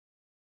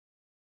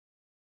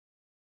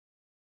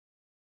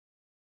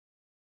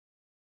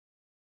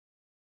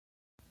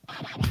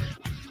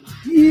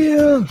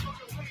Yeah,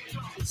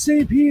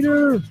 St.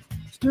 Peter,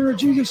 Stoner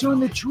Jesus on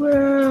the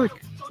track.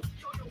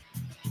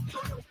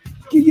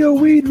 Get your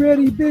weed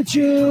ready,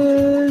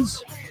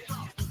 bitches.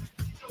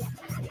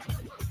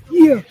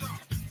 Yeah.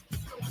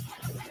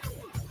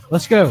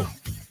 Let's go.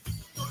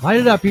 Light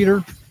it up,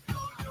 Peter.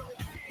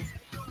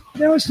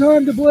 Now it's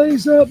time to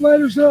blaze up,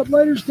 lighters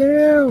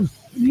down.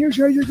 And here's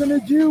how you're gonna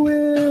do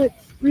it.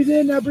 Breathe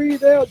in, now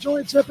breathe out.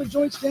 Joints up and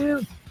joints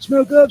down.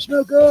 Smoke up,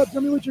 smoke up.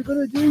 Tell me what you're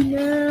gonna do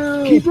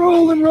now. Keep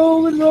rolling,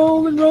 rolling,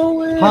 rolling,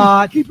 rolling.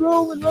 Hot. Keep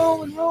rolling,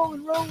 rolling,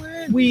 rolling,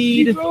 rolling.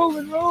 Weed. Keep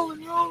rolling,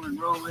 rolling, rolling,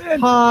 rolling.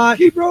 Hot.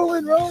 Keep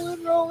rolling,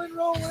 rolling, rolling,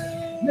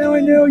 rolling. Now I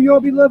know y'all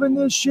be loving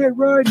this shit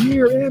right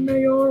here.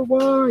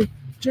 M-A-R-Y.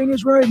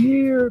 Jana's right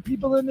here.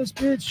 People in this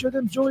bitch, show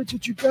them joints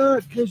that you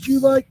got, cause you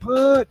like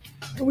pot,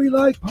 and we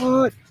like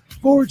pot.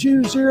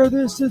 420,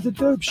 this is the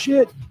dope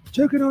shit.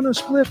 Choking on a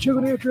split,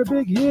 choking after a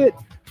big hit.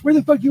 Where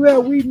the fuck you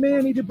at, weed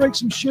man? Need to break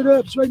some shit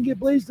up so I can get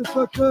blazed the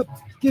fuck up.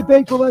 Get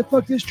banked while I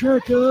fuck this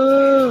track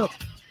up.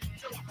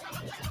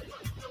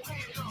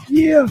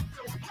 Yeah.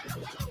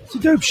 It's a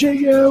dope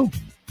shit, yo.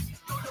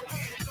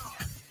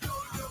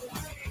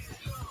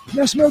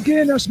 Now smoke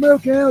in, now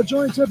smoke out.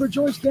 Joints up or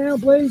joints down.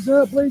 Blaze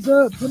up, blaze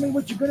up. Tell me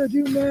what you're gonna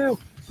do now.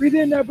 Breathe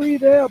in, now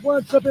breathe out.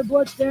 Blunts up and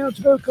blunts down.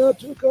 Smoke up,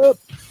 smoke up.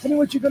 Tell me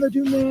what you're gonna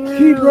do now.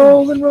 Keep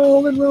rolling,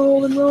 rolling,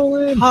 rolling,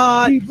 rolling.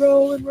 Hot. Keep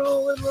rolling,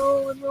 rolling,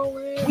 rolling,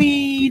 rolling.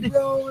 Weed. Keep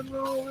rolling,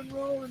 rolling,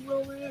 rolling,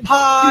 rolling.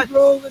 Hot. Keep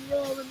rolling,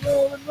 rolling,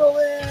 rolling,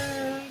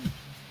 rolling.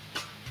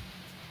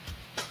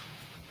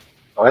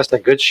 Oh, that's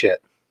that good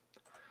shit.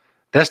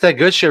 That's that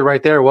good shit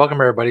right there. Welcome,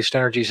 everybody.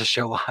 Stoner Jesus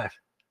Show Live.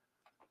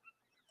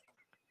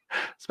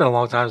 It's been a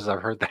long time since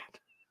I've heard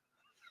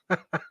that.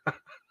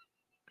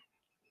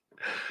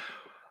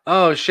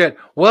 Oh, shit.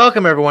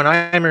 Welcome, everyone. I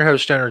am your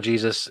host, Stoner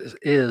Jesus. This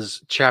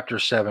is Chapter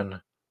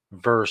 7,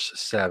 Verse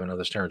 7 of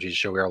the Stoner Jesus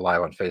Show. We are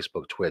live on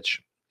Facebook,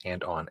 Twitch,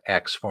 and on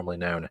X, formerly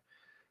known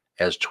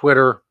as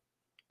Twitter. Of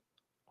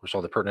course,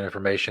 all the pertinent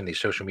information, the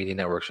social media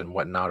networks and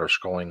whatnot are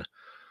scrolling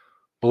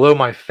below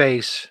my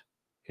face.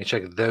 You can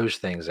check those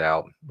things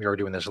out. We are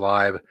doing this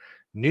live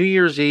New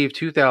Year's Eve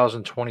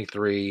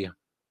 2023, a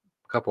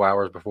couple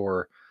hours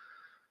before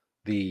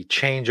the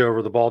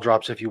changeover, the ball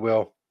drops, if you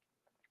will,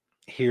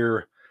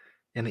 here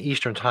in the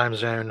Eastern time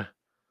zone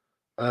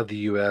of the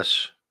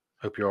U.S.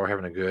 Hope you're all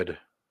having a good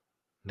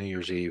New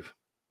Year's Eve.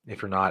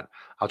 If you're not,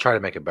 I'll try to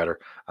make it better.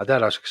 I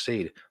doubt I'll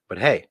succeed. But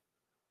hey,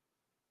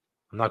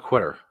 I'm not a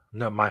quitter.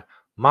 No, my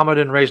mama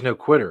didn't raise no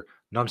quitter.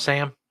 Know what I'm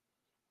saying?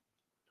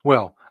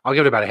 Well, I'll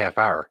give it about a half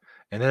hour.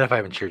 And then if I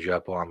haven't cheered you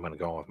up, well, I'm going to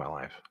go on with my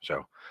life.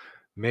 So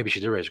maybe she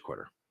did raise a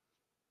quitter.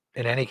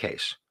 In any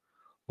case,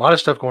 a lot of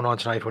stuff going on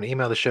tonight. If you want to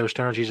email the show,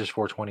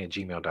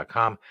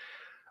 stonerjesus420@gmail.com.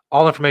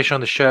 All information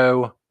on the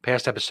show,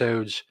 past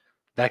episodes,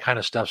 that kind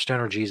of stuff,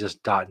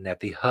 stonerjesus.net,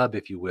 the hub,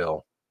 if you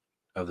will,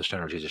 of the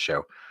Stoner Jesus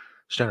Show,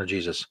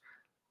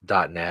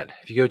 stonerjesus.net.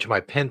 If you go to my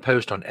pinned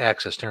post on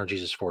X at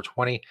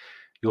stonerjesus420,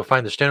 you will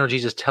find the Stoner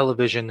Jesus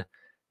Television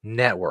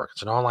Network.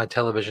 It's an online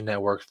television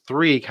network,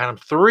 three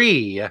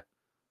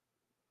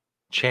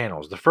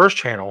channels. The first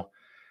channel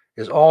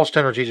is all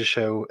Stoner Jesus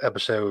Show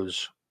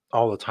episodes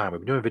all the time.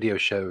 We've been doing video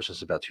shows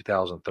since about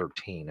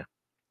 2013,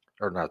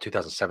 or no,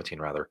 2017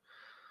 rather.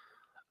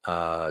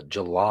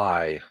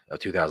 July of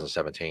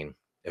 2017,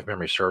 if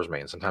memory serves me,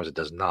 and sometimes it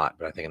does not,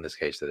 but I think in this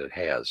case that it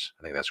has.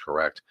 I think that's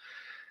correct.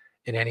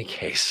 In any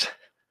case,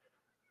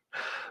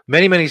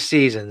 many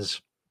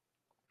seasons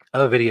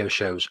of video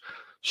shows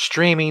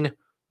streaming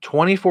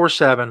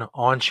 24/7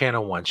 on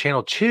Channel 1.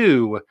 Channel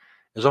 2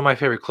 is all my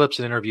favorite clips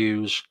and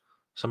interviews.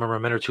 Some of them are a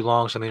minute or two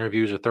long. Some of the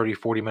interviews are 30,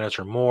 40 minutes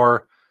or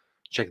more.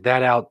 Check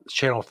that out.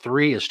 Channel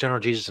 3 is Stoner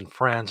Jesus and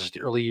Friends. It's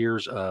the early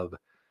years of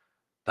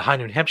the High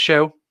Noon Hemp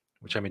Show,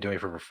 which I've been doing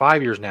for over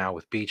 5 years now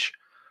with Beach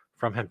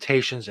from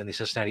Hemptations in the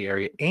Cincinnati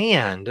area,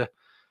 and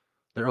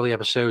the early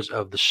episodes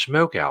of The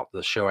Smokeout,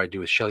 the show I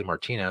do with Shelly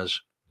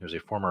Martinez, who's a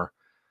former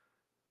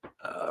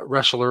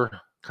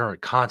wrestler,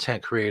 current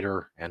content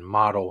creator, and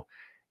model,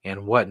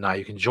 and whatnot.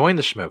 You can join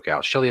The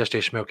Smokeout.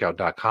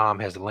 ShellySJSmokeout.com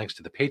has the links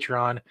to the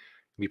Patreon. You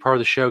can be part of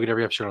the show, get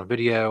every episode on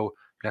video. You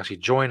can actually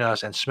join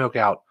us and smoke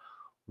out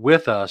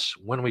with us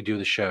when we do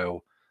the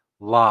show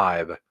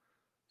live.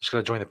 Just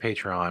going to join the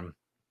Patreon.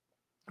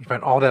 You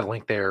find all that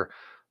link there.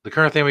 The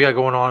current thing we got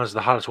going on is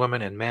the hottest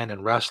women and men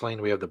in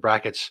wrestling. We have the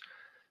brackets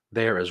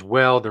there as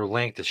well. They're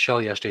linked to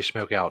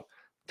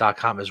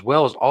ShellySJSmokeout.com, as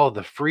well as all of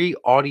the free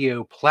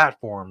audio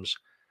platforms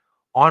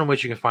on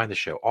which you can find the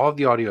show. All of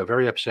the audio of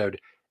every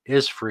episode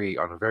is free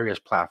on various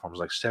platforms,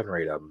 like 7 or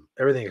 8 of them.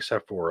 Everything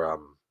except for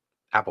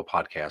Apple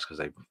Podcasts, because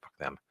they fuck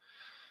them.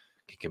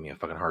 Can give me a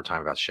fucking hard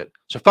time about shit.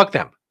 So fuck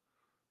them.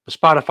 But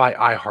Spotify,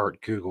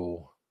 iHeart,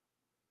 Google,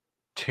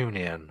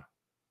 TuneIn,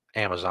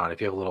 Amazon.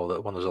 If you have one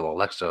of those little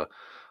Alexa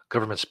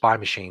government spy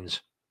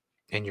machines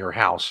in your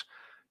house,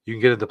 you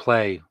can get it to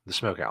play the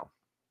Smokeout.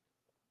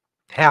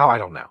 How? I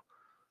don't know.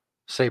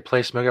 Say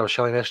play Smokeout with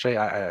Shelly and SJ.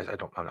 I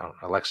don't know.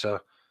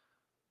 Alexa,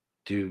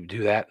 do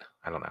that.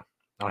 I don't know.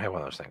 I don't have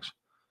one of those things.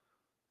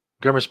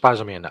 Government spies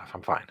on me enough.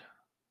 I'm fine.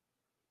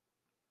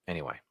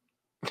 Anyway.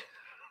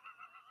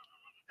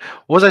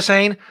 What was I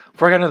saying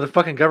before I got into the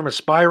fucking government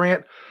spy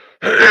rant?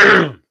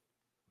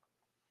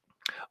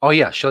 Oh,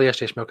 yeah.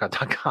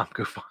 ShellySJSmokeout.com.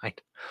 Go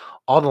find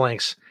all the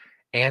links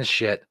and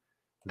shit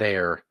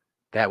there.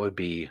 That would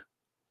be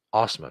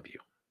awesome of you.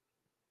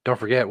 Don't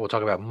forget, we'll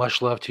talk about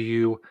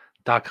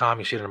muchlovetoyou.com.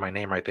 You see it under my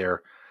name right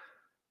there.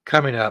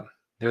 Coming up,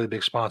 they're the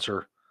big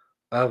sponsor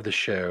of the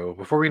show.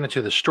 Before we get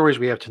into the stories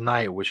we have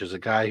tonight, which is a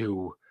guy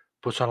who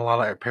puts on a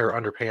lot of pair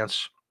of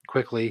underpants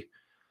quickly.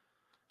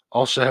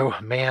 Also,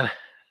 a man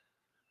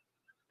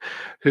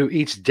who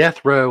eats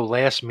death row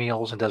last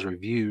meals and does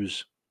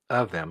reviews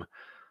of them.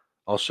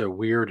 Also,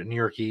 weird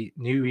New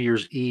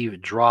Year's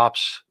Eve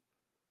drops.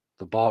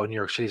 The ball in New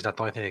York City is not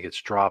the only thing that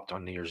gets dropped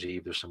on New Year's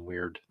Eve. There's some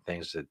weird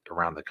things that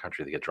around the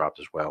country that get dropped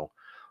as well.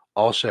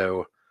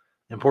 Also,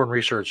 important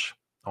research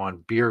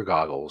on beer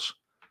goggles.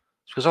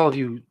 Because all of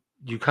you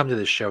come to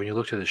this show and you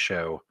look to the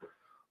show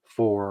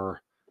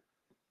for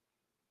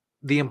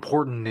the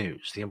important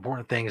news, the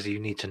important things that you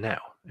need to know.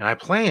 And I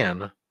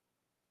plan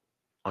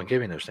on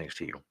giving those things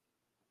to you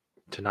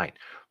tonight.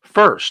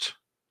 First,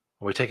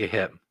 when we take a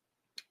hit,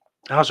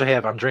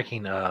 I'm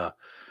drinking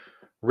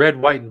red,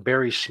 white, and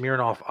berry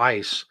Smirnoff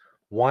Ice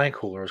wine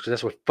coolers because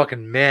that's what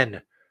fucking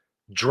men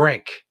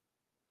drink.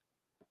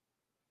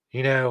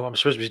 You know, I'm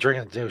supposed to be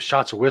drinking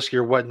shots of whiskey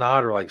or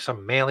whatnot, or like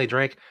some manly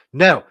drink.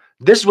 No,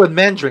 this is what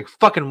men drink.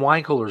 Fucking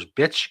wine coolers,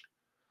 bitch.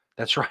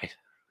 That's right.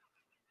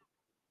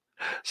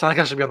 Sound like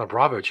I should be on the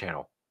Bravo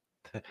channel.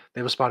 They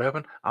have a spot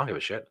open? I don't give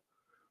a shit.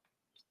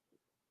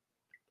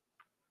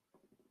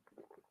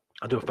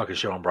 I'll do a fucking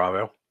show on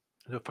Bravo.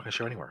 I'll do a fucking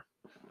show anywhere.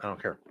 I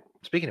don't care.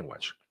 Speaking of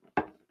which,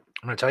 I'm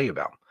going to tell you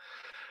about.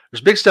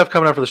 There's big stuff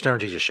coming up for the Stoner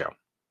Jesus show.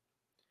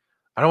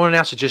 I don't want to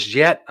announce it just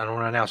yet. I don't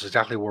want to announce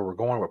exactly where we're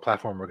going, what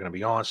platform we're going to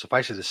be on.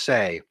 Suffice it to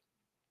say,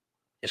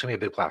 it's going to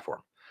be a big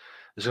platform.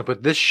 It's going to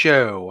put this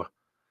show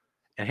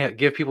and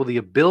give people the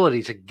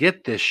ability to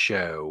get this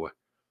show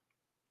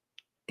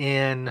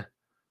in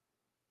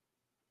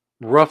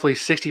roughly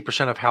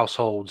 60% of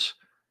households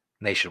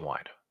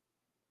nationwide.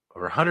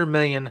 Over 100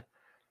 million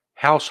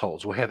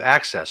households will have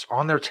access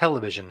on their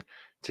television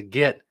to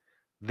get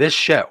this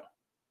show.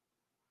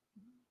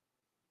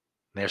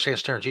 And they're saying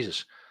Stoner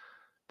Jesus.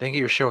 Then get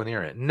your show on the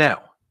internet. No.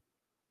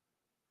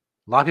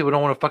 A lot of people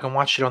don't want to fucking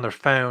watch shit on their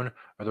phone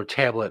or their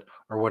tablet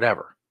or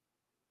whatever.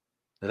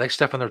 They like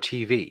stuff on their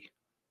TV.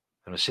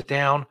 I'm going to sit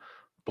down,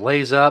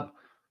 blaze up,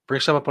 bring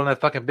something up on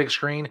that fucking big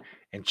screen,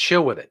 and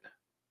chill with it.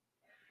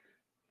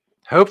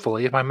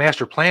 Hopefully, if my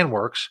master plan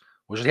works,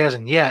 which it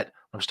hasn't yet,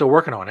 I'm still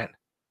working on it,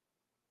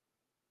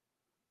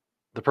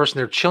 the person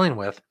they're chilling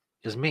with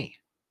is me.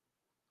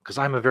 Because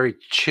I'm a very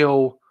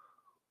chill,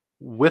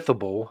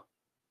 withable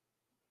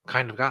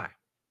kind of guy.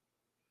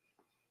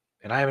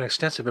 And I have an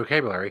extensive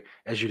vocabulary,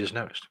 as you just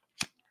noticed.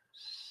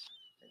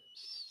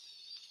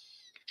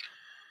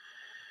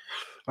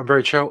 I'm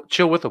very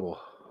chill-withable.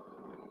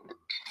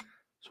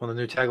 It's one of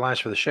the new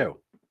taglines for the show.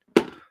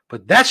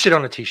 Put that shit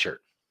on a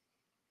t-shirt.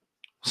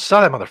 Saw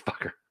that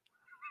motherfucker.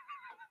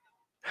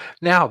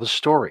 Now, the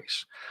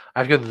stories. I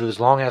have to go through this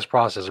long-ass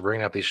process of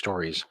bringing up these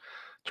stories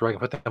so I can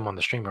put them on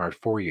the StreamYard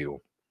for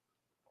you.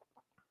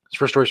 This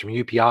first story is from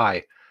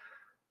UPI.com.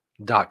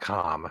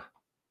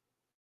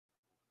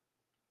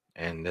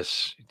 And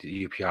this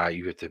UPI,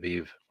 you have to be,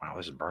 wow,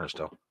 this is burning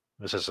still.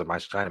 This is my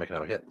trying to make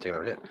another hit, take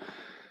another hit.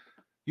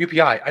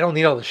 UPI, I don't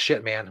need all this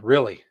shit, man.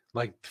 Really.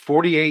 Like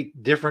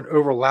 48 different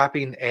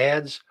overlapping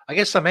ads. I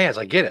get some ads.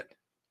 I get it.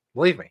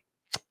 Believe me.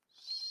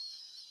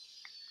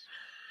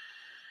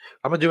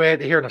 I'm going to do an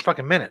ad here in a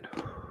fucking minute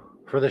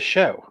for this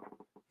show,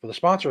 for the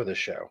sponsor of this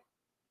show.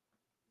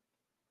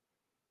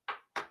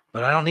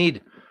 But I don't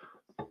need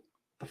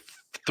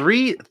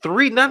three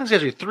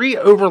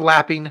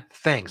overlapping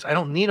things. I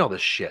don't need all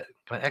this shit.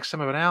 Can I X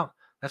some of it out?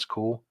 That's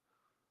cool.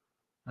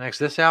 Can I X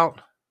this out?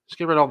 Let's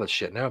get rid of all this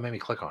shit. No, it made me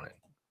click on it,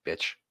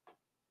 bitch.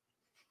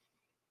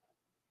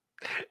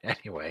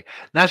 Anyway,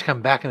 now to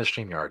come back in the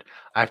StreamYard,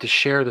 I have to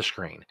share the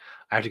screen.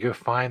 I have to go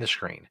find the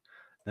screen.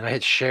 Then I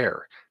hit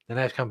share. Then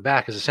I have to come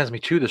back because it sends me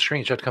to the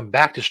screen. So I have to come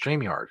back to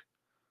StreamYard.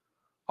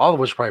 All of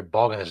which is probably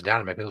bogging this down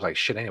and make me look like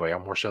shit anyway.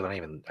 I'm more so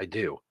than I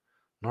do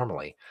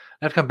normally.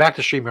 I have to come back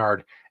to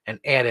StreamYard and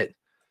add it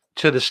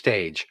to the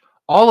stage.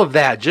 All of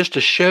that just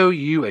to show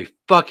you a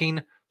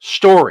fucking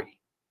story.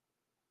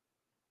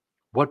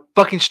 What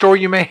fucking story,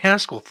 you may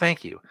ask? Well,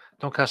 thank you.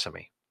 Don't cuss at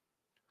me.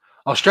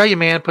 Australian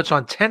man puts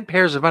on 10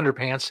 pairs of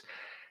underpants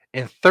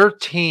in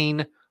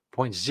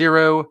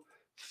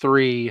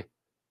 13.03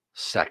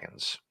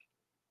 seconds.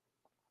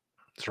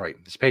 That's right.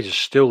 This page is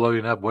still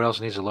loading up. What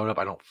else needs to load up?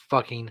 I don't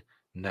fucking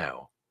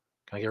know.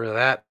 Can I get rid of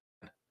that?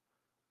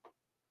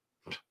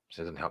 This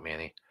doesn't help me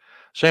any.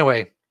 So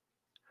anyway,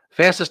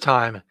 fastest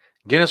time,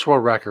 Guinness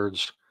World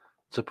Records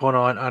to put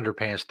on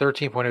underpants,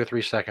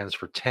 13.03 seconds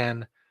for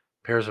 10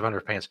 pairs of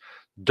underpants.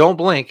 Don't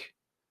blink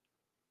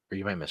or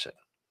you might miss it.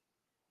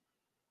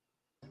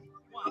 1,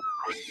 2,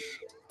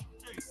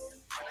 3,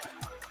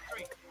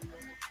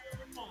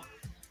 4.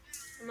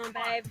 Come on,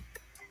 babe.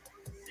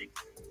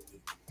 6,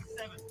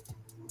 7,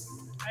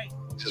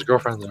 His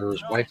girlfriend or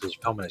his wife was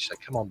filming it. She's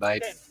like, "Come on,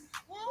 babe."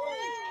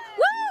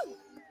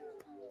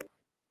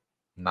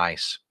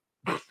 Nice.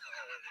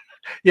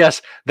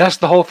 Yes, that's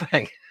the whole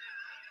thing.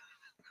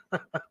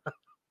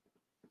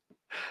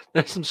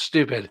 There's some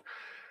stupid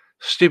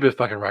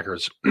fucking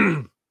records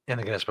in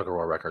the Guinness Book of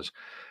World Records.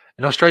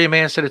 An Australian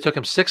man said it took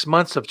him 6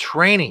 months of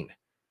training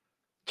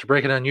to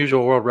break an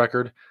unusual world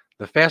record,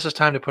 the fastest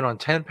time to put on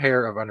 10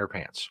 pair of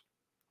underpants.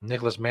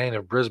 Nicholas Manning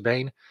of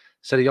Brisbane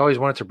said he always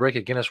wanted to break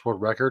a Guinness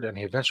World Record, and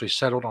he eventually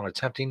settled on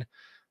attempting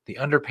the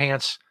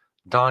underpants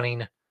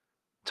donning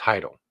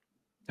title.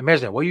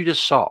 Imagine that. What you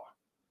just saw.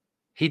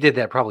 He did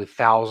that probably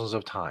thousands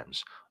of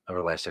times over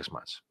the last 6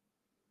 months.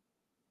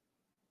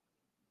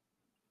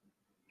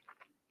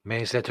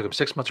 Manning said it took him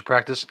 6 months of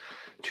practice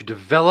to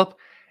develop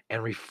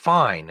and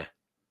refine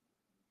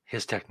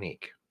his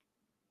technique.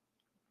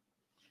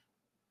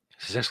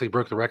 He successfully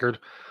broke the record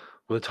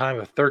with a time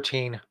of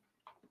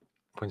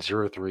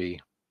 13.03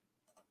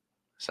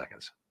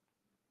 seconds.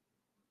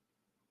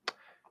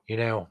 You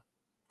know,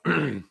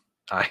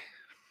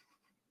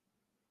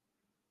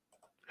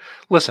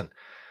 listen,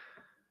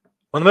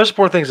 one of the most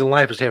important things in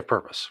life is to have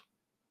purpose.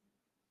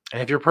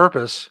 And if your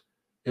purpose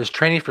is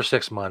training for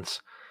 6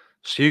 months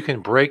so you can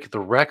break the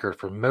record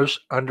for most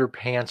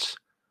underpants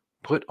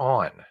put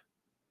on,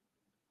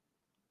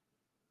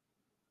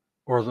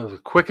 or the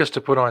quickest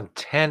to put on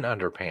 10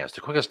 underpants,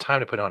 the quickest time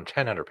to put on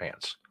 10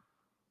 underpants.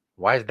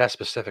 Why is that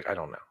specific? I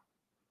don't know.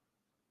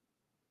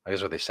 I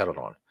guess what they settled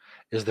on.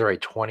 Is there a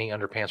 20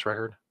 underpants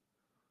record?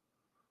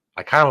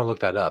 I kind of want to look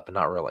that up, but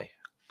not really.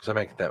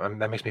 Because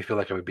that makes me feel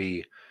like I would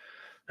be,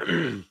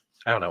 I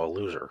don't know, a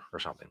loser or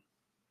something.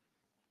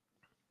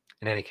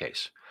 In any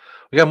case,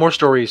 we got more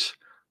stories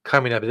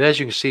coming up. And as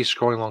you can see,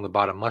 scrolling along the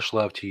bottom,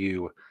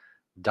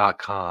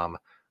 muchlovetoyou.com.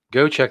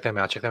 Go check them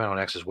out. Check them out on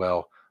X as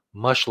well.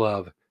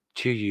 Muchlove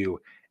to you.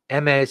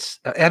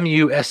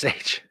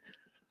 M-U-S-H.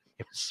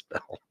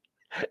 Spell.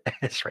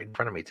 It's right in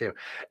front of me too.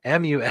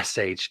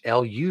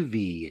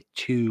 MUSHLUV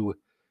to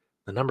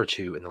the number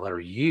 2 and the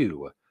letter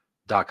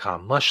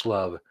U.com. Much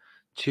love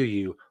to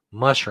you.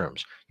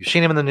 Mushrooms. You've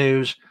seen them in the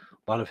news.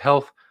 A lot of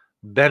health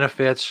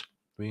benefits.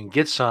 We can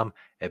get some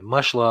at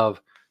Much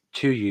Love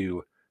to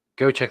You.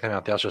 Go check them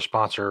out. They also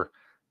sponsor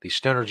the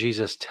Stoner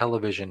Jesus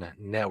Television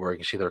Network. You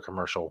can see their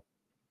commercial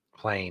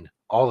playing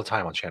all the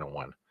time on Channel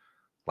 1.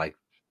 Like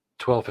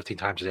 12, 15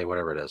 times a day,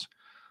 whatever it is.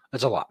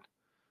 It's a lot.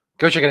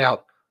 Go check it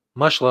out.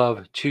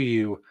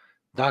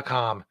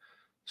 Muchlovetoyou.com.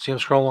 See them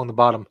scroll along the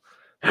bottom.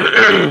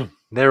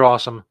 They're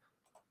awesome.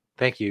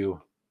 Thank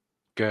you.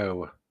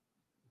 Go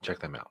check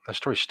them out. That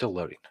story's still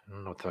loading. I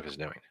don't know what the fuck it's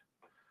doing.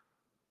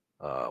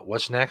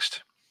 What's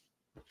next?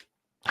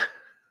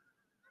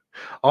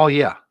 Oh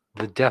yeah,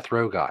 the death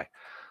row guy.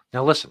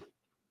 Now listen.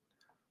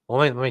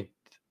 Let me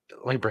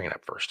bring it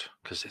up first,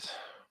 because it's,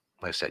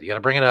 like I said, you got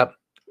to bring it up.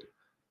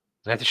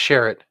 Then I have to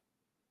share it.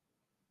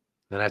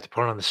 Then I have to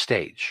put it on the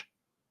stage.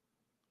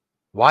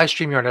 Why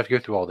StreamYard have to go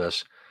through all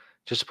this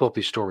just to pull up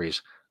these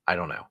stories? I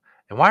don't know.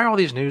 And why are all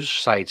these news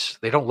sites,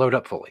 they don't load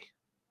up fully?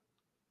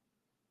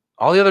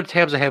 All the other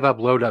tabs I have up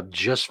load up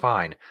just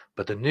fine,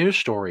 but the news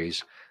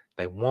stories,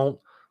 they won't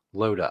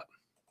load up.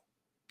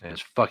 And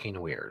it's fucking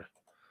weird.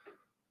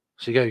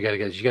 So you got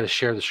to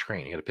share the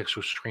screen. You got to pick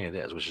which screen it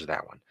is, which is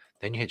that one.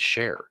 Then you hit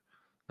share.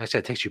 Like I said,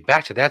 it takes you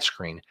back to that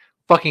screen,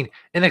 fucking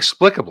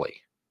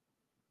inexplicably.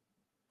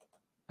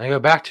 Then I go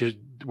back to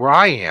where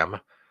I am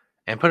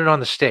and put it on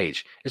the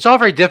stage. It's all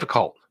very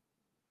difficult.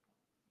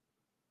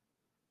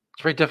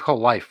 It's a very difficult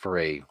life for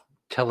a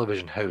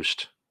television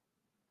host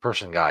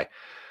guy.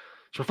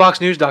 So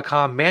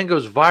FoxNews.com, man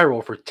goes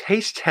viral for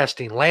taste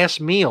testing last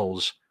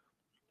meals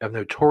of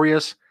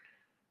notorious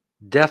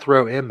death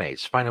row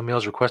inmates. Final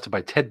meals requested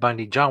by Ted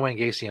Bundy, John Wayne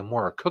Gacy, and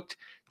more are cooked,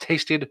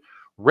 tasted,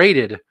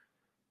 rated,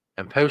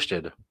 and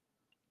posted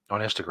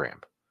on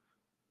Instagram.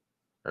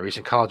 A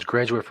recent college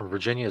graduate from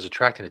Virginia is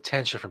attracting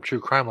attention from true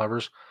crime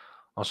lovers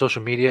on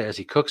social media as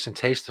he cooks and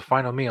tastes the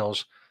final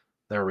meals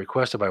that are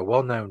requested by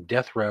well-known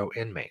death row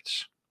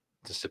inmates.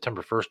 Since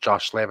September 1st,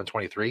 Josh Slavin,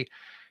 23,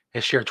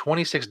 has shared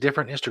 26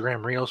 different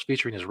Instagram reels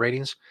featuring his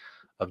ratings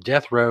of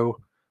death row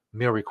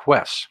meal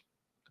requests.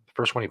 The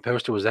first one he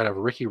posted was that of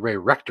Ricky Ray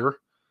Rector.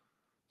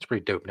 It's a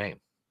pretty dope name.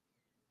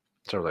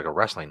 Sort of like a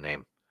wrestling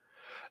name.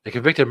 A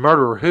convicted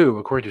murderer who,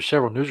 according to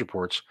several news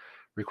reports,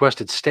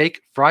 requested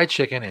steak, fried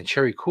chicken, and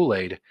cherry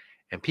Kool-Aid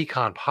and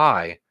pecan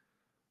pie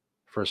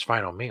for his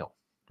final meal.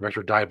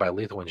 Rector died by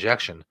lethal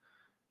injection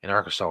in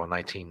Arkansas in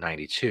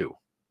 1992.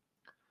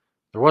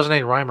 There wasn't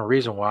any rhyme or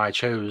reason why I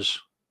chose...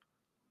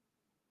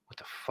 What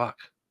the fuck?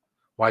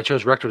 Why I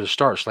chose Rector to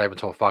start, Slavin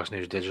told Fox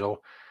News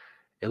Digital.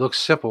 It looks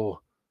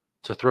simple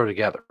to throw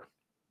together.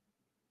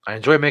 I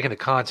enjoy making the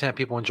content,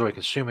 people enjoy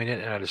consuming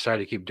it, and I decided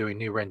to keep doing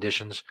new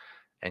renditions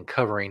and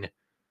covering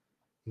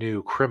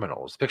new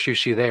criminals. The picture you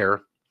see there,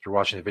 if you're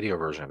watching the video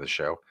version of the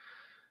show,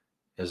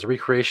 is a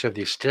recreation of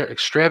the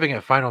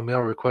extravagant final meal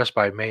request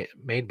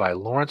made by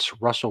Lawrence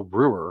Russell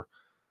Brewer,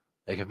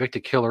 a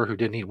convicted killer who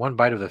didn't eat one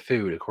bite of the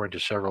food, according to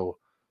several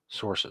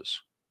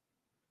sources.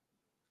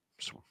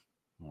 So,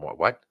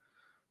 what?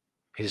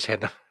 He just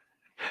had to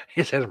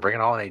bring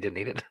it all and he didn't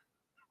need it.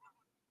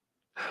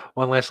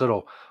 One last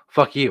little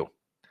fuck you.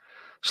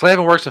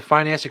 Slavin works in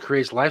finance and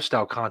creates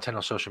lifestyle content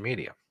on social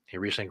media. He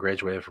recently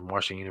graduated from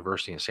Washington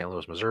University in St.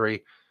 Louis,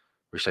 Missouri.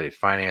 We studied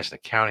finance and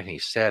accounting. He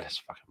said, it's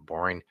fucking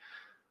boring.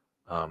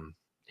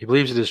 He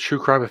believes it is true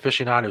crime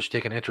aficionados who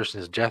take an interest in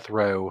his Death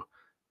Row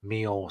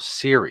Meal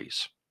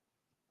series.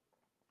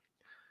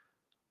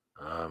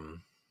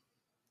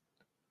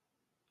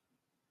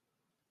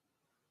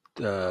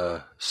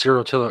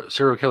 Serial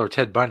killer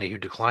Ted Bundy, who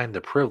declined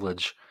the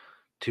privilege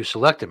to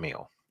select a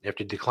meal.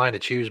 After he declined to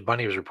choose,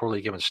 Bundy was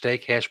reportedly given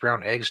steak, hash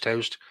brown, eggs,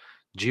 toast,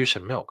 juice,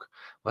 and milk.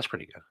 Well, that's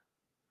pretty good.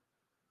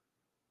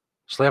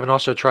 Slavin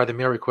also tried the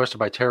meal requested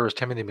by terrorist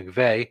Timothy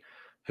McVeigh,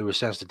 who was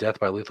sentenced to death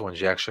by lethal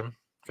injection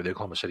for the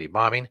Oklahoma City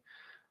bombing.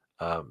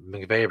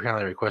 McVeigh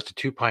apparently requested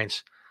 2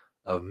 pints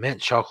of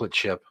mint chocolate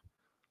chip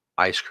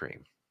ice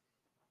cream.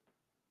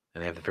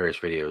 And they have the various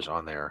videos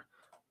on there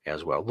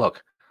as well.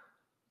 Look,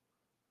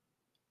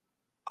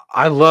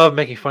 I love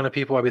making fun of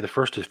people. I'd be the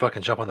first to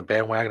fucking jump on the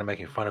bandwagon of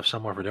making fun of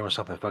someone for doing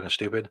something fucking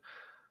stupid.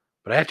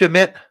 But I have to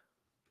admit,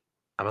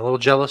 I'm a little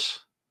jealous.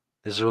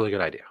 This is a really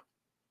good idea.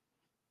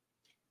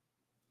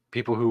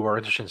 People who are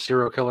interested in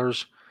serial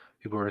killers,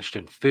 people who are interested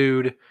in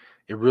food,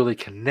 it really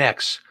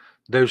connects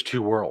those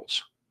two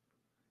worlds.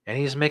 And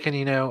he's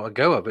making, a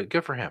go of it.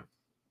 Good for him.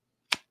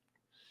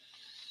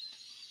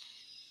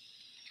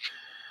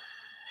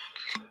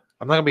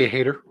 I'm not going to be a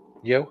hater,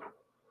 yo.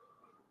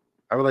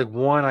 I would like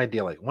one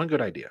idea, like one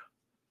good idea.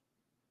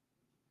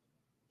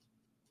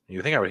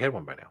 You think I would have had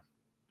one by now.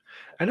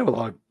 I know a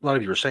lot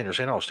of you are saying,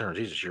 oh, Stoner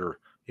Jesus, you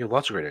have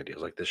lots of great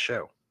ideas like this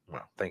show.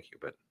 Well, thank you,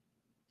 but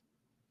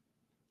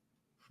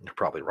you're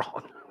probably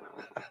wrong.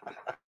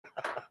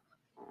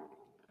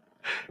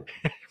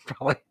 It's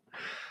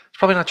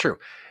probably not true.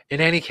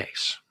 In any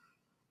case,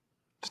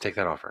 let's take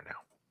that off right now.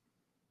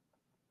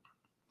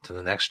 To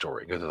the next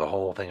story. Go through the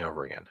whole thing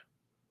over again.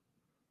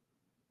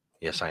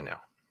 Yes, I know.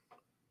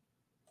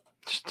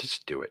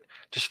 Just do it.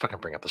 Just fucking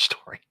bring up the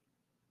story.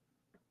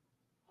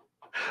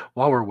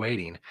 While we're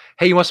waiting.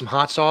 Hey, you want some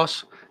hot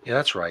sauce? Yeah,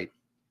 that's right.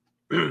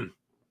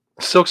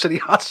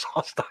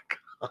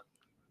 SilkCityHotSauce.com.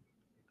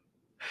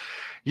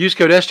 Use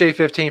code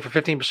SJ15 for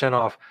 15%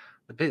 off.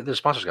 The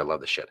sponsors gotta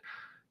love this shit.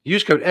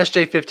 Use code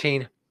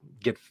SJ15,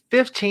 get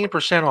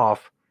 15%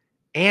 off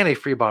and a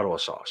free bottle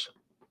of sauce.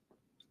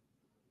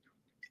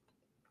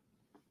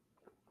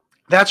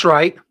 That's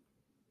right.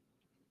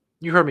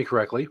 You heard me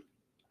correctly.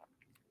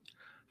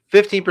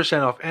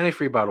 15% off and a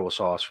free bottle of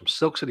sauce from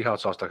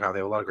SilkCityHotSauce.com. They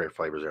have a lot of great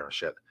flavors there and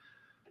shit.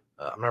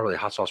 I'm not really a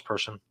hot sauce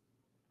person.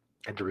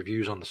 I had the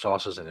reviews on the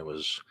sauces, and it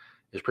was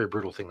a pretty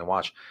brutal thing to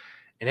watch.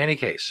 In any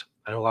case,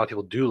 I know a lot of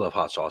people do love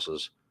hot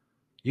sauces.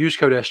 Use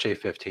code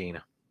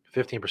SJ15,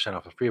 15%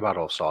 off a free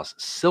bottle of sauce.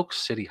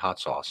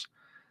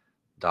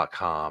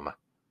 SilkCityHotSauce.com.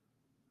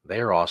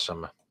 They are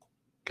awesome.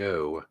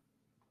 Go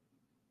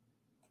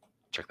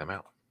check them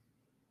out.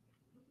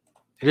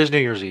 It is New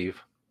Year's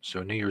Eve,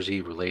 so New Year's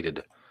Eve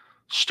related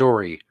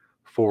story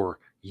for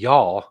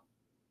y'all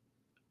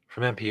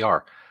from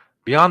NPR.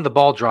 Beyond the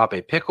ball drop,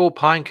 a pickle,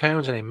 pine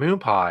cones, and a moon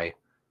pie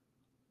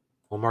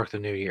will mark the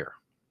new year.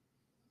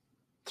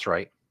 That's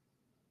right.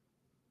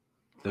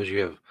 Those of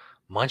you who have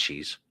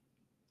munchies.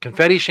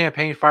 Confetti,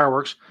 champagne,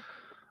 fireworks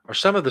are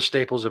some of the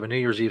staples of a New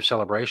Year's Eve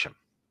celebration.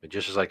 But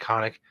just as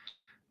iconic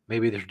may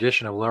be the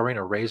tradition of lowering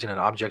or raising an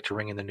object to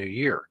ring in the new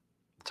year.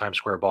 The Times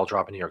Square ball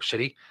drop in New York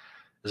City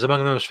is among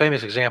the most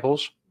famous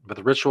examples, but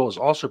the ritual is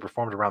also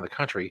performed around the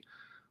country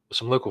with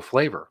some local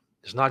flavor.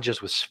 It's not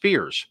just with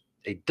spheres.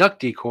 A duck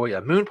decoy,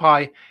 a moon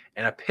pie,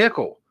 and a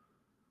pickle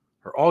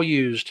are all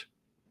used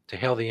to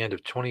hail the end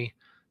of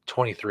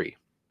 2023.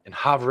 In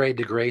Havre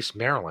de Grace,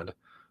 Maryland,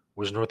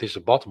 which is northeast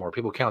of Baltimore,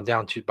 people count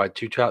down to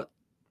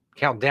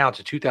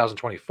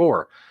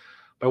 2024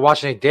 by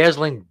watching a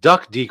dazzling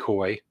duck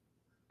decoy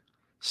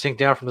sink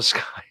down from the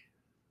sky.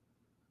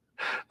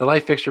 The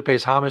light fixture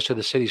pays homage to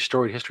the city's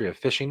storied history of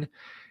fishing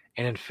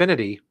and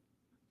affinity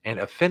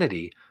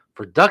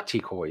for duck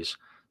decoys,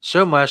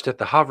 so much that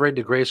the Havre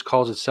de Grace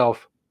calls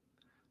itself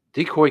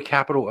decoy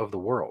capital of the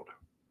world.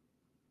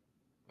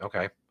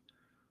 Okay.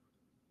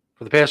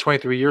 For the past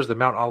 23 years, the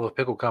Mount Olive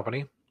Pickle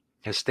Company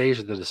has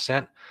staged the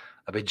descent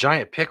of a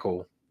giant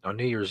pickle on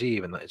New Year's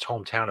Eve in its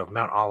hometown of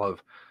Mount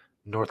Olive,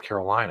 North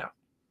Carolina.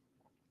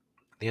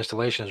 The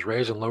installation is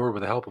raised and lowered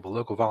with the help of a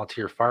local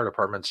volunteer fire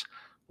department's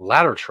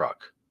ladder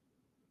truck.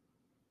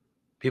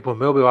 People in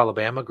Mobile,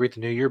 Alabama greet the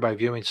new year by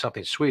viewing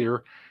something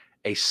sweeter,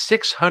 a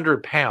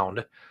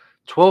 600-pound,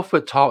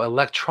 12-foot-tall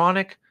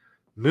electronic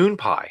moon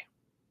pie.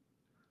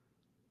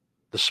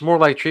 The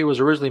s'more-like tree was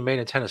originally made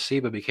in Tennessee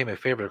but became a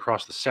favorite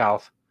across the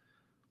South.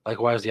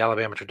 Likewise, the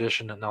Alabama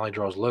tradition not only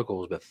draws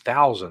locals but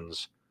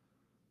thousands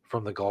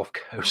from the Gulf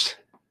Coast.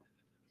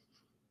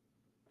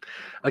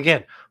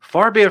 Again,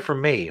 far be it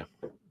from me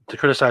to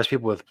criticize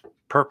people with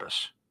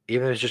purpose,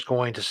 even if it's just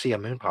going to see a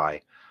moon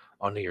pie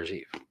on New Year's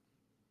Eve.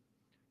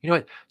 You know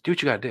what? Do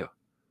what you got to do.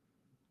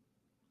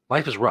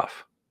 Life is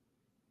rough.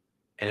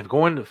 And if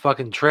going to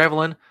fucking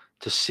traveling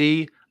to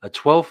see A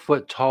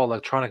 12-foot tall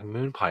electronic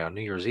moon pie on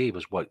New Year's Eve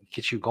is what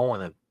gets you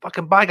going. And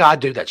fucking by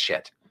God, do that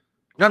shit.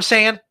 You know what I'm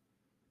saying?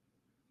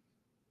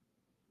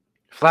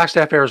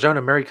 Flagstaff,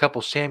 Arizona, married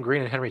couple Sam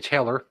Green and Henry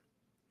Taylor,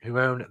 who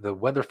own the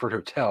Weatherford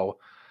Hotel,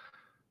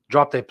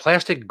 dropped a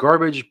plastic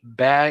garbage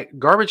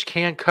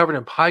can covered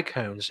in pie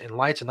cones and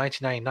lights in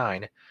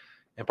 1999,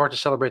 in part to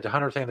celebrate the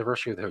 100th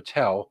anniversary of the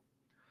hotel.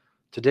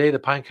 Today, the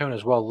pine cone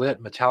is well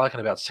lit, metallic,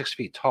 and about 6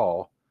 feet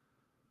tall.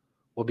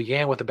 What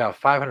began with about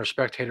 500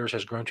 spectators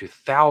has grown to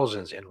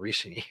thousands in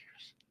recent years.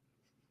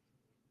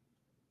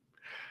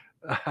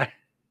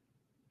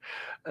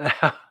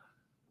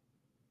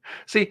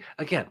 See,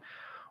 again,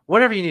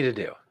 whatever you need to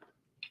do.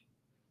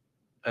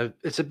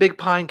 It's a big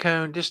pine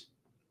cone. Just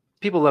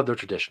people love their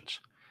traditions.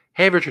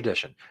 Have your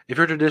tradition. If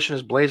your tradition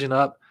is blazing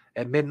up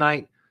at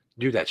midnight,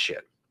 do that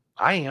shit.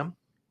 I am.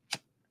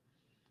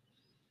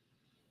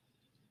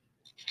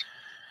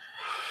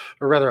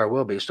 Or rather, I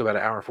will be. Still about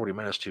an hour and 40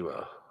 minutes to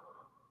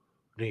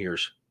New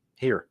Year's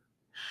here,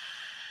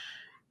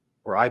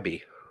 where I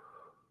be,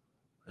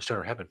 in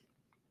Stoner Heaven.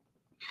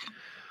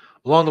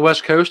 Along the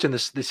West Coast, in the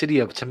city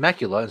of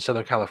Temecula in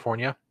Southern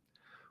California,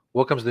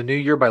 welcomes the new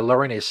year by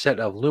lowering a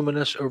set of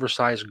luminous,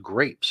 oversized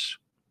grapes,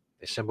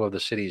 a symbol of the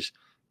city's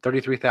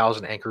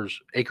 33,000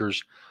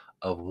 acres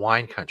of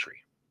wine country.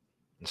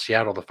 In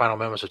Seattle, the final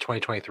moments of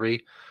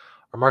 2023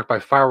 are marked by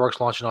fireworks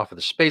launching off of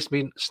the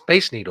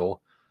Space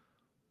Needle.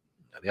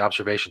 The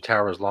observation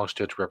tower has long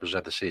stood to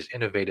represent the city's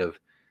innovative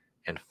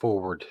and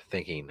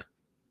forward-thinking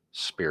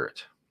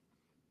spirit.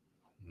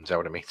 Is that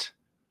what it means?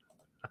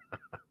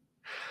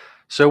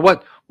 So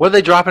what are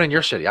they dropping in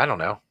your city? I don't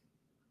know.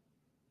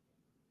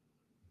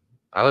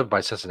 I live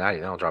by Cincinnati.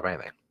 They don't drop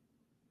anything.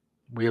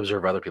 We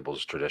observe other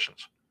people's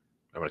traditions,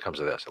 when it comes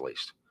to this, at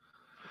least.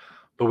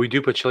 But we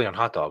do put chili on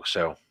hot dogs,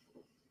 so,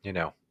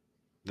 there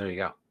you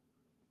go.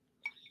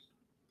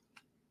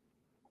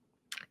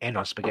 And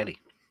on spaghetti.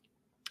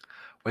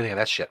 What do you think of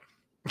that shit?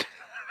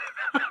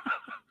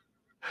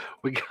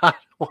 We got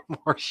one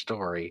more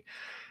story,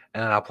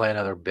 and then I'll play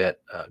another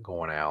bit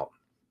going out.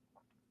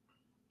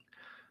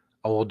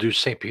 Oh, we'll do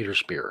St. Peter's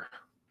Spear.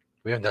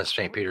 We haven't done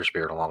St. Peter's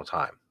Spear in a long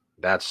time.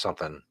 That's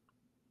something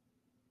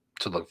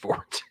to look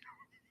forward to.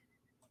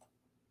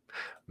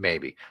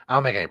 Maybe. I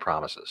don't make any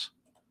promises.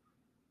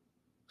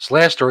 This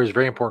last story is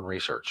very important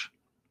research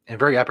and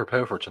very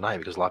apropos for tonight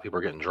because a lot of people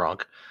are getting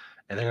drunk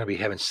and they're going to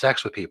be having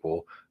sex with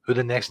people who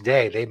the next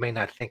day they may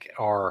not think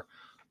are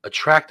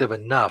attractive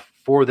enough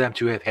for them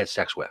to have had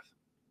sex with.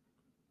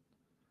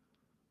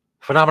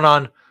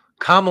 Phenomenon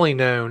commonly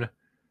known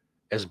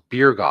as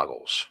beer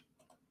goggles.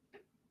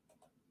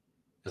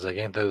 As I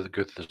can't go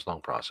through this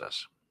long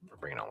process, we're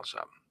bringing all this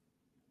up.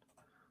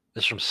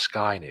 This is from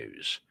Sky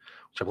News,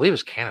 which I believe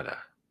is Canada,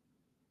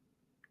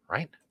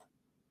 right?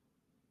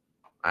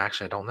 I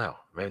don't know.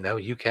 Maybe no,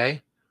 UK?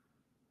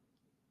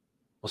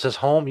 Well, it says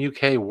home,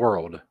 UK,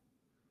 world.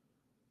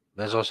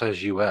 This also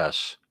says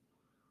US.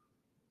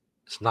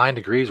 It's 9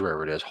 degrees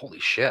wherever it is. Holy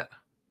shit.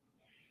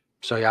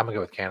 So yeah, I'm going to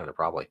go with Canada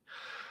probably.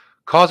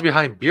 Cause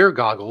behind beer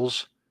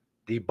goggles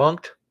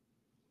debunked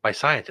by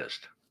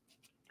scientists.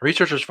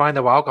 Researchers find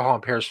that while alcohol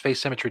impairs face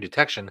symmetry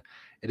detection,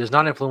 it does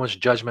not influence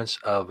judgments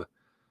of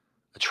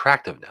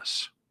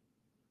attractiveness.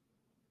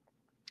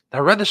 Now,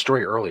 I read this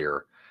story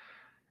earlier,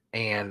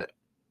 and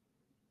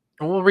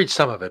we'll read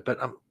some of it, but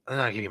I'm not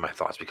going to give you my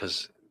thoughts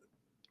because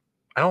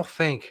I don't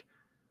think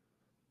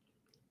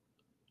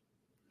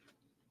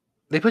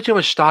they put too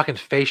much stock in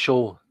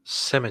facial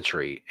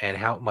symmetry and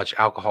how much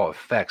alcohol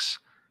affects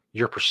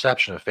your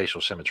perception of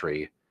facial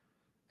symmetry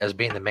as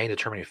being the main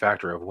determining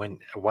factor of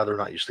whether or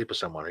not you sleep with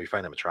someone or you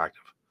find them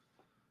attractive.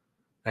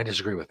 I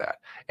disagree with that.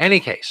 In any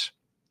case,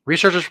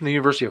 researchers from the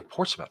University of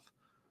Portsmouth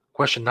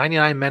questioned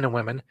 99 men and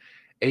women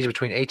aged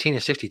between 18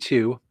 and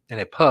 62 in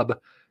a pub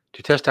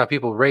to test how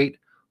people rate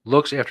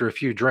looks after a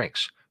few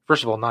drinks.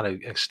 First of all, not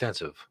an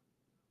extensive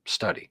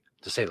study,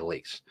 to say the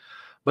least.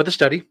 But the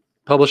study,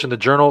 published in the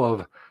Journal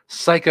of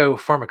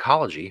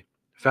Psychopharmacology,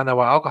 found that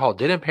while alcohol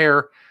did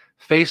impair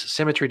face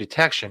symmetry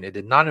detection, it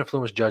did not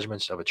influence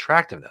judgments of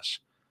attractiveness.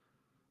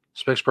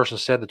 Spokesperson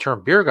said the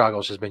term beer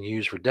goggles has been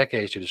used for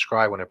decades to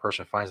describe when a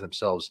person finds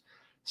themselves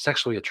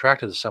sexually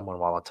attracted to someone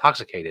while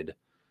intoxicated,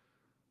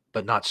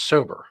 but not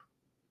sober.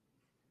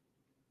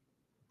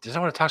 Is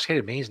that what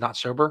intoxicated means, not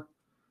sober?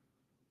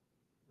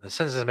 The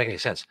sentence doesn't make any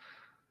sense.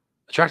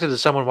 Attracted to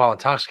someone while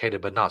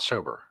intoxicated, but not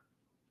sober.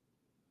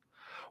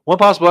 One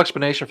possible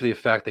explanation for the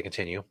effect, they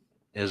continue,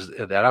 is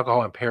that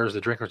alcohol impairs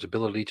the drinker's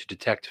ability to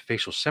detect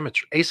facial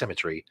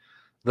asymmetry,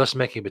 thus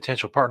making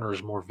potential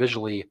partners more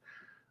visually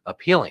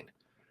appealing.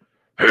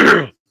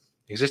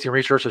 Existing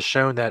research has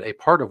shown that a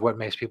part of what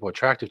makes people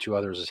attractive to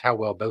others is how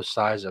well both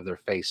sides of their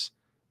face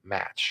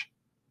match,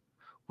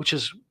 which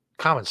is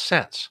common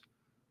sense.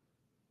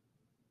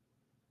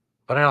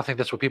 But I don't think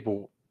that's what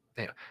people...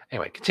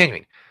 Anyway,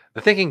 continuing.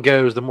 The thinking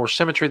goes, the more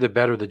symmetry, the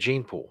better the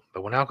gene pool.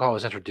 But when alcohol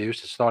is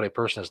introduced, it's thought a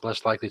person is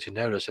less likely to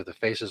notice if the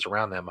faces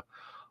around them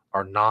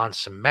are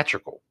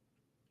non-symmetrical.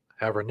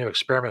 However, a new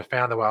experiment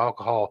found that while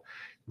alcohol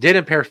did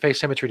impair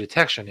face symmetry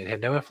detection, it had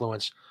no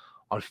influence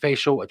on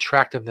facial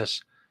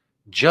attractiveness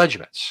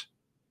judgments.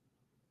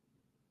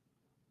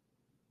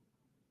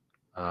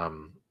 Now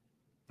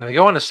they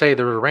go on to say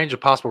there are a range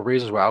of possible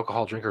reasons why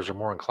alcohol drinkers are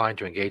more inclined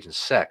to engage in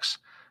sex,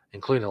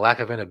 including the lack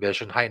of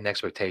inhibition, heightened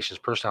expectations,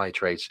 personality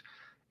traits,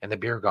 and the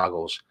beer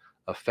goggles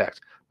effect.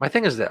 My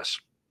thing is this.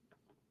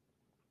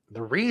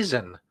 The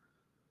reason,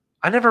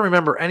 I never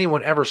remember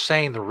anyone ever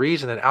saying the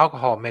reason that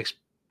alcohol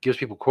gives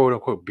people quote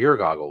unquote beer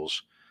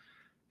goggles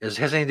has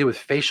anything to do with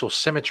facial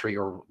symmetry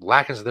or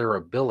lessens their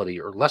ability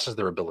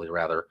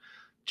rather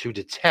to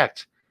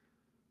detect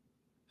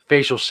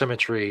facial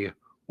symmetry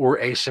or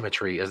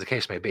asymmetry, as the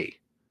case may be.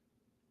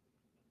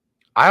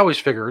 I always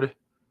figured,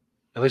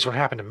 at least what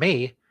happened to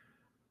me,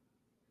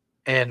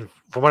 and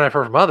from what I've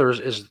heard from others,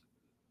 is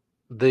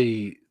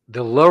the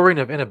lowering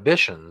of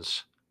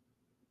inhibitions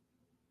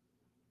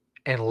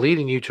and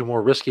leading you to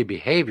more risky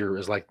behavior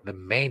is like the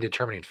main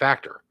determining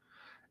factor.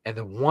 And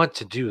the want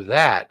to do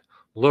that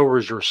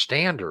lowers your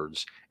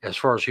standards as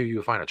far as who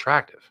you find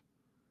attractive.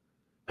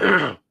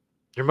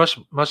 You're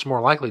much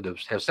more likely to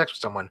have sex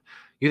with someone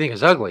you think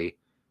is ugly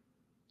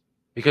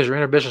because your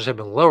inhibitions have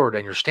been lowered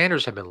and your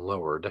standards have been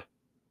lowered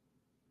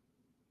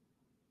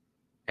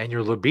and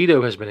your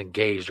libido has been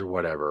engaged or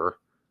whatever.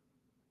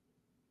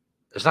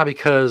 It's not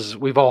because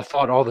we've all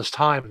thought all this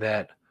time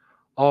that,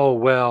 oh,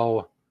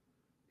 well,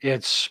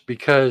 it's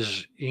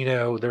because,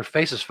 their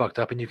face is fucked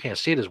up and you can't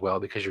see it as well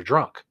because you're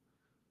drunk.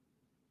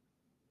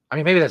 I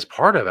mean, maybe that's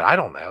part of it. I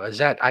don't know.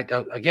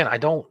 I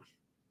don't.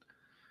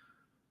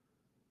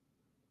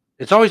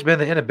 It's always been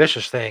the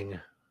inhibitions thing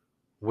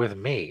with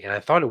me, and I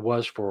thought it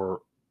was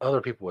for other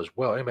people as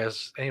well.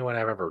 Anyone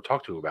I've ever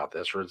talked to about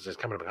this, or it's just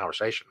coming up in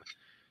conversation,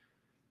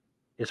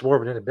 it's more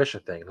of an inhibition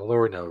thing, the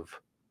lowering of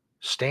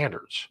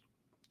standards.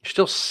 You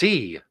still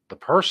see the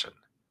person.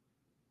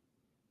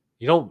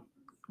 You don't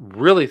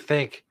really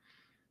think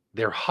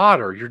they're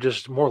hotter. You're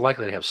just more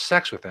likely to have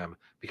sex with them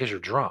because you're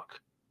drunk.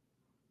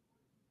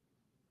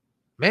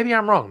 Maybe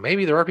I'm wrong.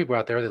 Maybe there are people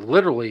out there that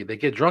literally, they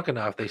get drunk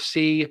enough, they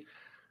see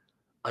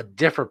a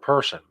different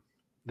person.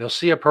 They'll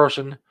see a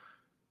person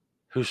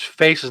whose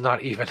face is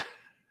not even,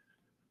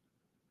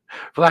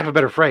 for lack of a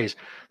better phrase,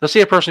 they'll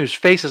see a person whose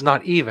face is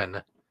not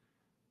even,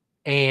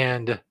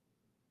 and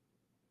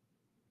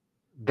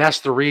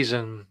that's the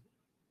reason,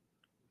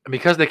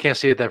 because they can't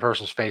see that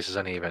person's face is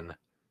uneven,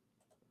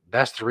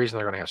 that's the reason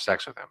they're going to have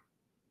sex with them.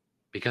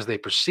 Because they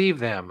perceive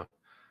them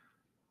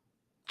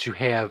to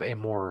have a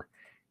more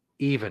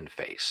even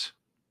face.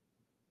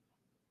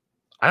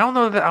 I don't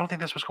think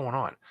that's what's going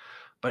on,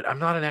 but I'm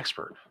not an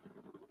expert.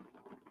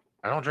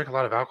 I don't drink a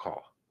lot of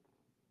alcohol.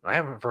 I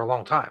haven't for a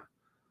long time.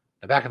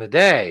 Now, back in the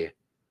day,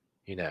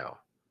 when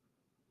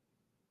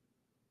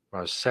I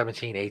was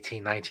 17,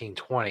 18, 19,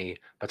 20, by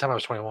the time I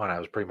was 21, I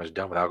was pretty much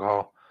done with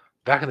alcohol.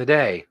 Back in the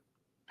day,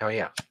 hell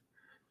yeah.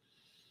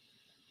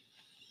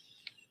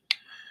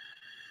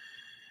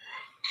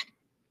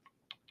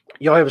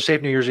 Y'all have a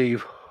safe New Year's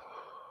Eve.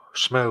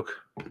 Smoke.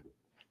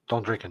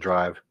 Don't drink and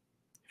drive.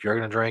 If you're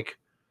going to drink,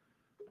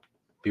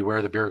 beware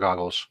of the beer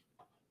goggles.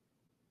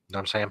 You know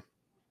what I'm saying?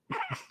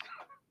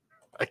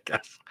 I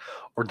guess.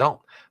 Or don't.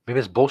 Maybe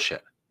it's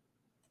bullshit.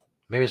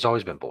 Maybe it's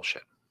always been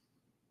bullshit.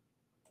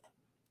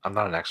 I'm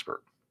not an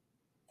expert.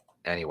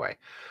 Anyway,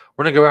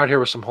 we're going to go out here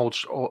with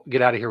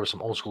get out of here with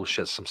some old school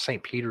shit. Some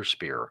St. Peter's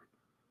Spear.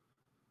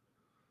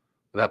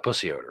 Without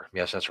pussy odor.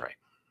 Yes, that's right.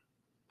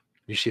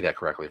 You see that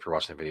correctly if you're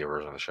watching the video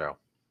version of the show.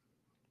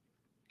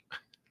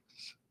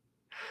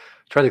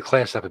 Try to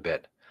class up a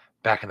bit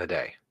back in the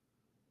day.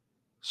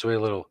 So we had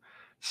a little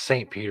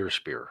St. Peter's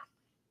Spear.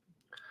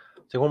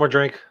 Take one more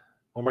drink,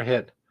 one more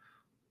hit.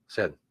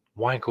 Said,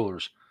 wine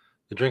coolers,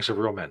 the drinks of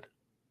real men.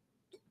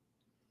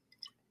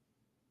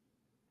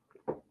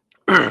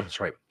 That's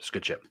right. It's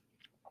good shit.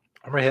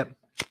 One more hit.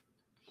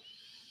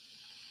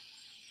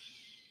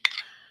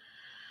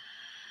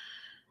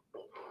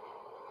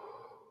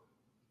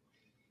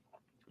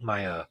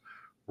 My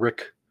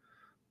Rick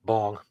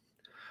Bong,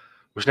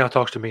 which now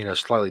talks to me in a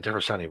slightly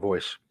different sounding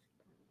voice.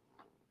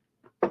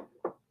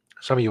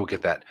 Some of you will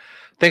get that.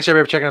 Thanks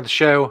everybody for checking out the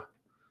show.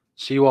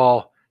 See you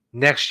all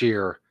next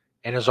year.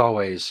 And as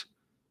always,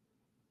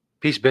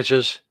 peace,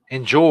 bitches.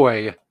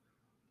 Enjoy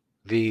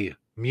the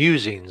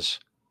musings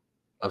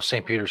of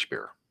St. Peter's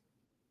Spear.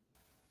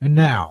 And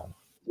now,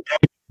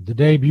 the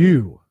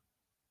debut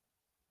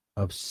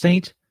of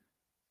St.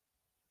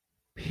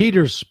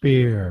 Peter's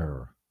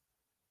Spear.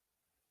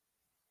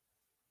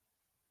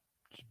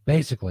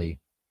 Basically,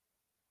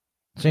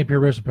 St. Peter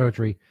wrote some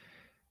poetry.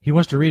 He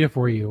wants to read it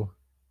for you.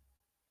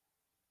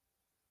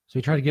 So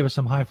he tried to give us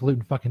some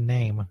highfalutin fucking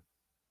name.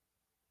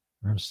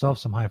 Or himself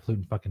some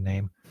highfalutin fucking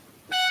name.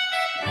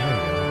 There we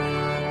go.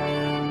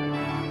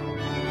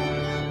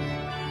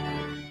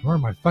 Or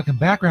my fucking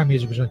background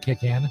music was going to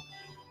kick in.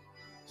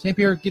 St.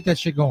 Pierre, get that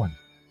shit going.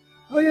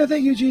 Oh, yeah,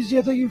 thank you, Jesus.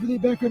 Yeah, thank you for the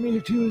background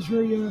music, too. It's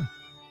very,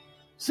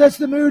 sets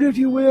the mood, if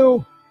you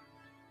will,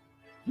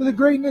 for the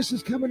greatness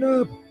that's coming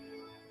up.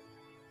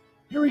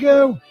 Here we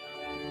go.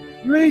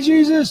 You ready,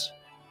 Jesus?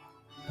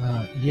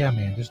 Yeah,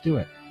 man, just do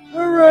it.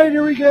 All right,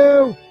 here we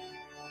go.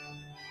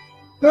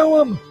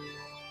 Poem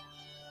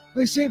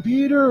like St.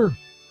 Peter.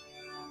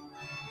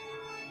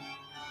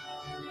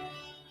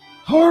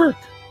 Hark!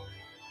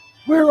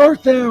 Where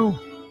art thou?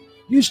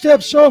 You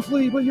step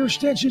softly, but your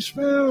stench is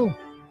foul.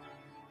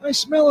 I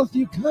smelleth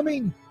you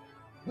coming,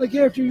 like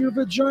after your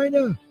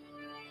vagina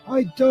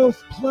I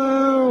doth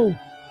plow.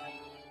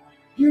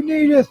 You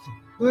needeth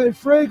that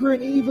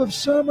fragrant eve of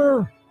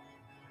summer,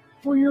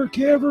 for your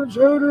cavern's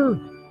odor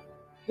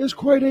is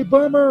quite a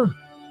bummer.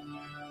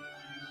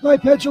 Thy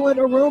petulant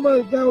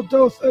aroma thou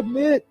doth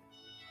emit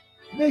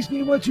makes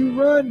me want to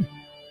run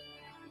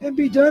and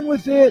be done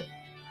with it.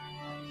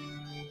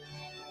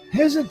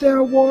 Hasn't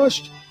thou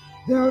washed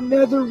thou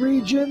nether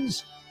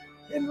regions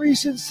in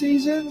recent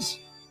seasons?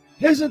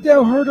 Hasn't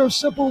thou heard of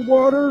simple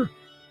water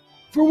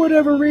for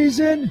whatever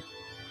reason?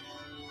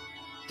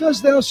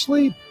 Dost thou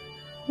sleep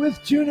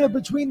with tuna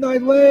between thy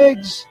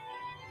legs?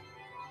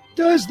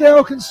 Dost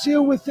thou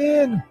conceal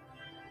within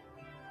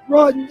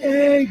rotten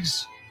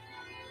eggs?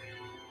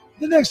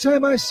 The next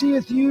time I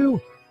seeth you,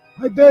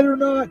 I better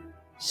not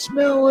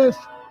smelleth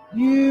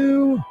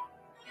you,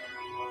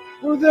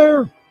 or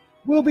there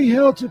will be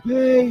hell to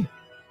pay.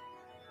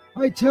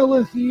 I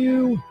telleth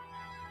you,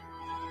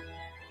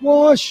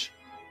 wash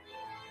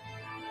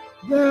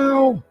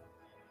thou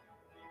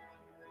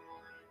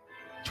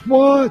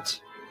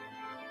twat.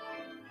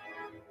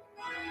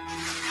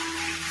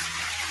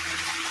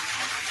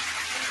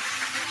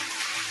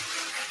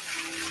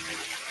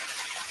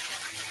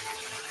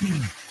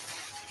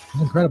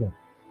 That's incredible.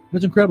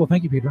 That's incredible.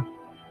 Thank you, Peter.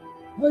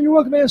 Oh, you're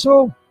welcome,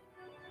 asshole.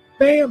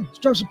 Bam!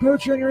 Drop some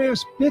poetry on your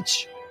ass,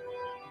 bitch.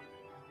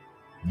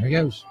 There he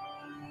goes.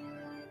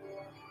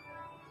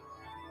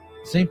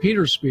 St.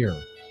 Peter's Spear.